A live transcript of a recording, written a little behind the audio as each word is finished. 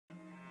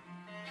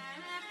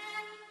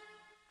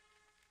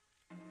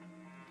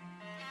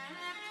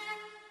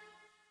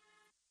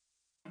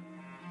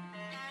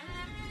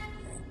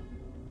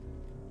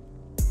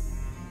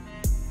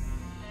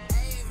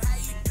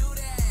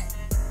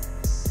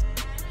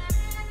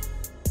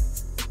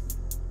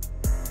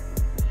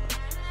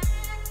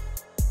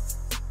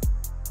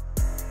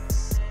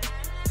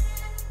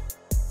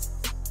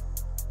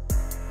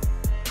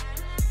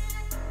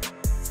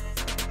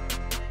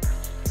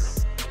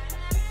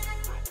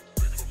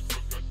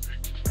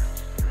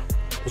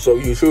So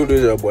you shoot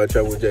this up, boy.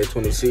 Travel with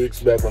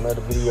J26 back on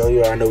another video. You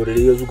already know what it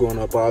is. We're going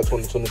up all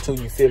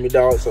 2022. You feel me,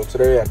 dog? So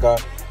today I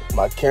got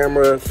my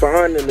camera.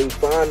 Finally,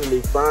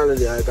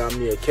 I got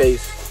me a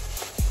case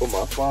for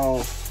my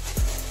phone.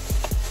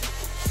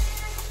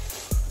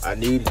 I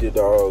needed it,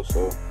 dog.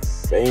 So,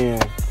 bam.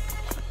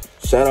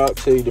 Shout out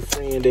to the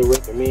friend that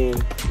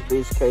recommend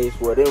this case.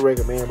 Well, they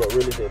recommend, but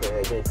really they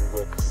had cases.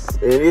 But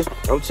this,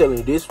 I'm telling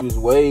you, this was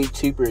way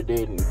cheaper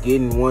than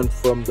getting one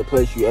from the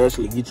place you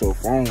actually get your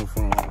phone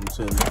from. I'm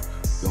telling you,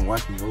 don't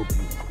watch me open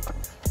it.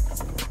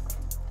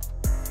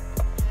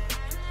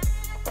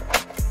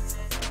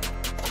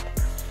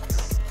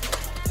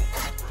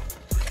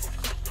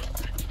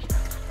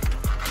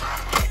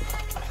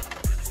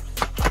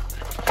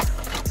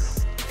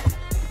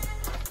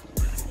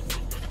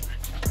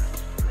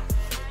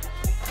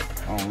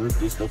 I don't rip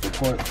this stuff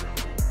apart.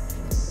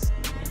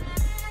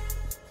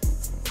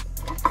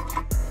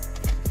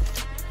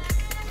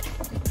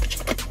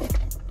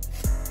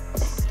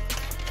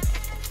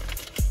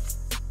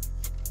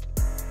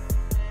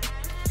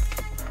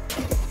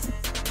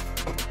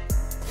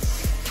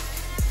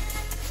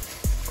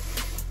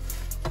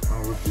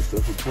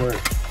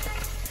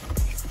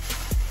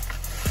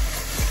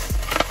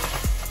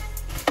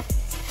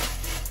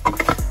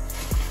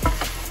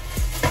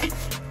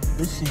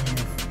 This shit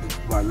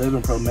is my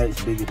 11 Pro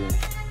Max bigger than.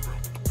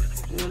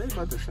 Yeah, they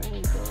about the same,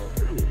 yeah,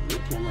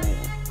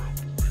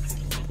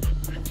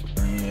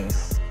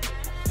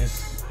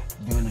 just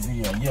doing the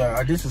video.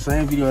 Yeah, this the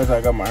same video as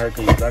I got my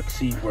haircut. I can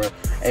see, bro.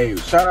 Hey,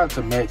 shout out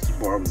to Maxi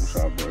Barber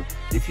Shop, bro.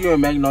 If you're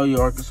in Magnolia,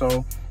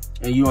 Arkansas,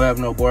 and you don't have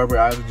no barber,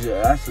 I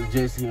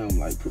suggest him,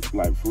 like for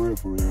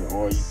real,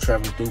 or you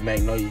traveling through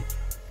Magnolia,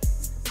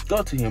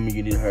 go to him and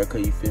get a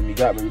haircut. You feel me?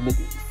 Got me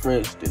looking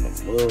fresh than a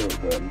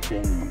mug, bro. I'm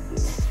telling you, bro.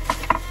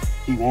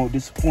 He won't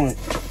disappoint.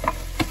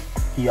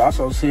 He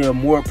also sell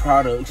more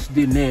products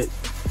than that.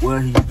 Well,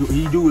 he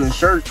do the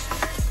shirts.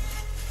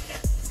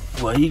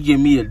 Well, he give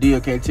me a deal.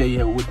 Can't tell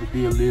you what the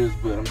deal is,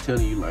 but I'm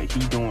telling you, like,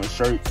 he doing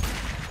shirts.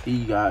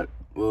 He got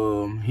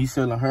he's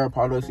selling hair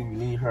products. If you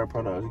need hair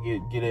products,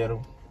 get at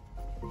him.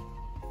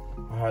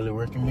 I highly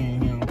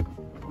recommend him.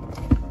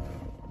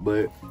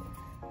 But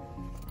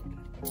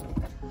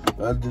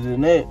other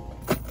than that,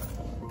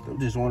 I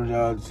just wanted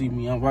y'all to see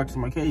me unboxing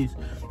my case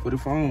for the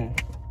phone.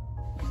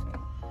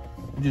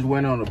 I'm just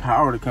waiting on the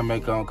power to come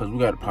back on because we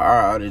got a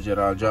power outage at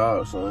our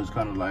job. So it's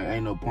kind of like,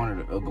 ain't no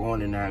point of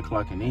going in there and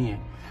clocking in.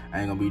 I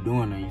ain't gonna be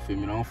doing that, you feel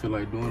me? I don't feel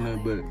like doing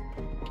that, but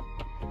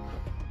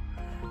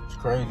it's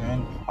crazy,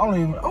 man. I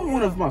don't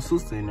wonder if my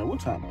sister in there.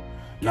 What time?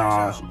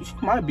 Nah, she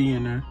might be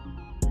in there.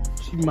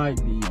 She might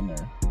be in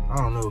there. I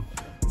don't know.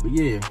 But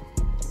yeah.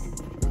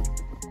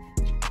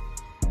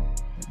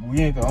 We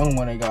ain't the only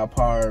one that got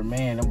power,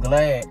 man. I'm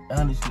glad.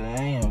 Honestly, I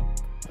am.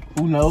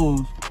 Who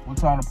knows what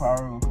time the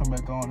power will come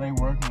back on? They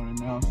working on it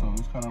now, so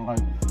it's kind of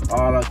like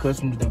all our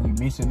customers that we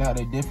missing out,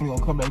 they definitely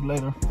gonna come back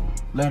later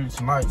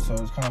tonight. So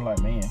it's kind of like,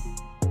 man.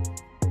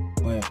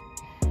 But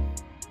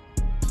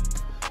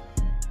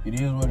it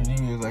is what it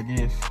is, I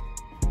guess.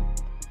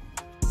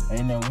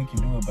 Ain't nothing we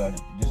can do about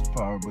it. Just the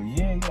power. But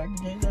yeah, you like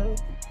to get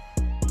that.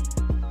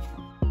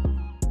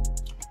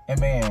 And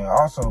man,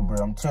 also, bro,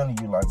 I'm telling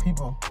you, like,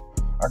 people,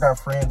 I got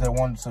friends that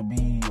wanted to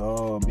be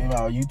in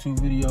our YouTube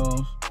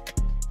videos.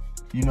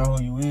 You know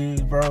who you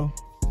is, bro.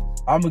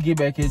 I'm gonna get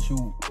back at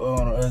you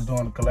on us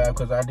doing a collab,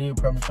 because I did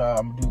promise y'all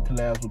I'm gonna do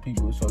collabs with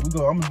people. So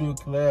I'm gonna do a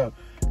collab.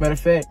 Matter of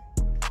fact,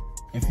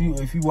 if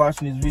you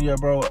watching this video,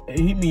 bro,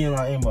 hit me in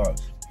my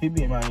inbox. Hit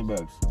me in my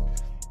inbox.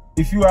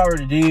 If you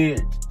already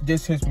did,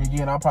 just hit me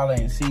again. I probably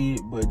ain't see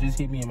it, but just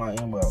hit me in my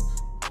inbox.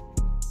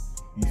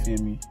 You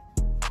feel me?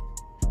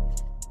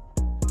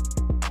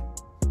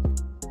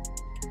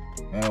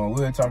 And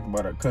we'll talk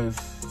about it, cause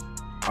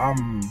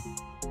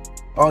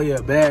oh yeah,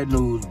 bad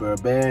news, bro.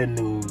 Bad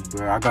news,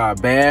 bro. I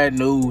got bad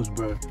news,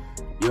 bro.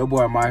 Your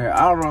boy, my hair.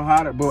 I don't know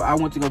how to, bro. I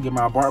went to go get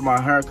my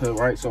haircut,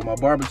 right? So my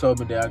barber told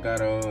me that I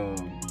got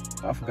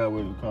I forgot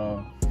what it's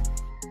called.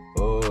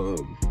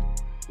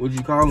 What'd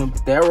you call them?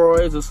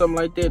 Steroids or something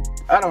like that?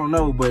 I don't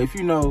know, but if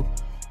you know,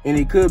 and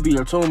it could be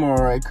a tumor,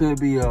 or it could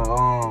be a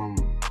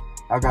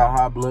I got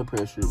high blood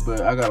pressure,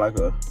 but I got like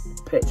a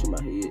patch in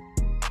my head.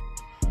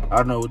 I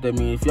don't know what that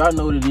means. If y'all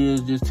know what it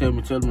is, just tell me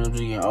I'm just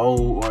getting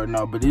old or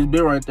no. But it's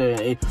been right there,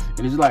 and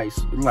it's like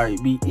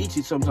be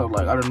itchy sometimes.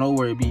 Like, I don't know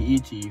where it be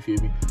itchy. You feel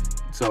me?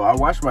 So I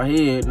wash my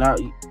head. Not,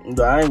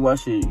 I ain't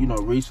wash it,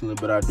 recently,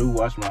 but I do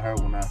wash my hair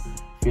when I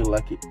feel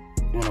like it.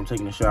 When I'm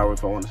taking a shower,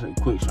 if I want to take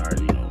a quick shower,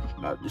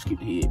 not just keep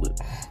the head.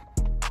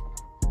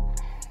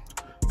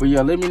 But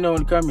yeah, let me know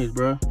in the comments,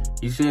 bro.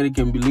 He said it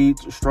can lead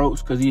to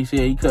strokes, because he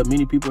said he cut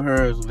many people's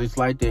hair. It's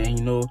like that, and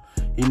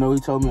he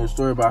told me a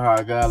story about how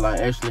a guy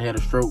like actually had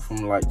a stroke from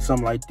like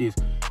something like this.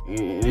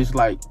 And it's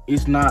like,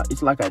 it's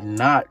like a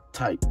knot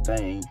type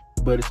thing,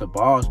 but it's a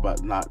bald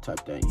spot knot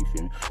type thing, you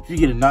feel me? If you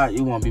get a knot,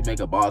 it won't make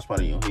a bald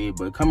spot in your head.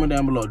 But comment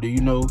down below, do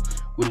you know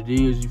what it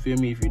is, you feel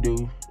me? If you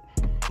do,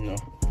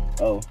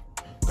 oh,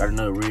 got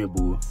another Red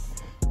Bull.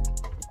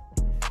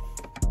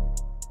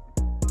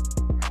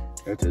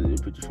 That's a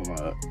picture from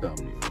my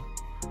thumbnail.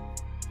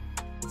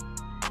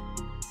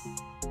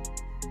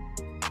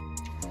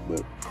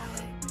 but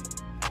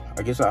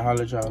I guess I'll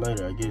holler at y'all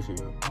later. I guess,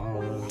 yeah. I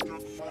don't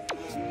know.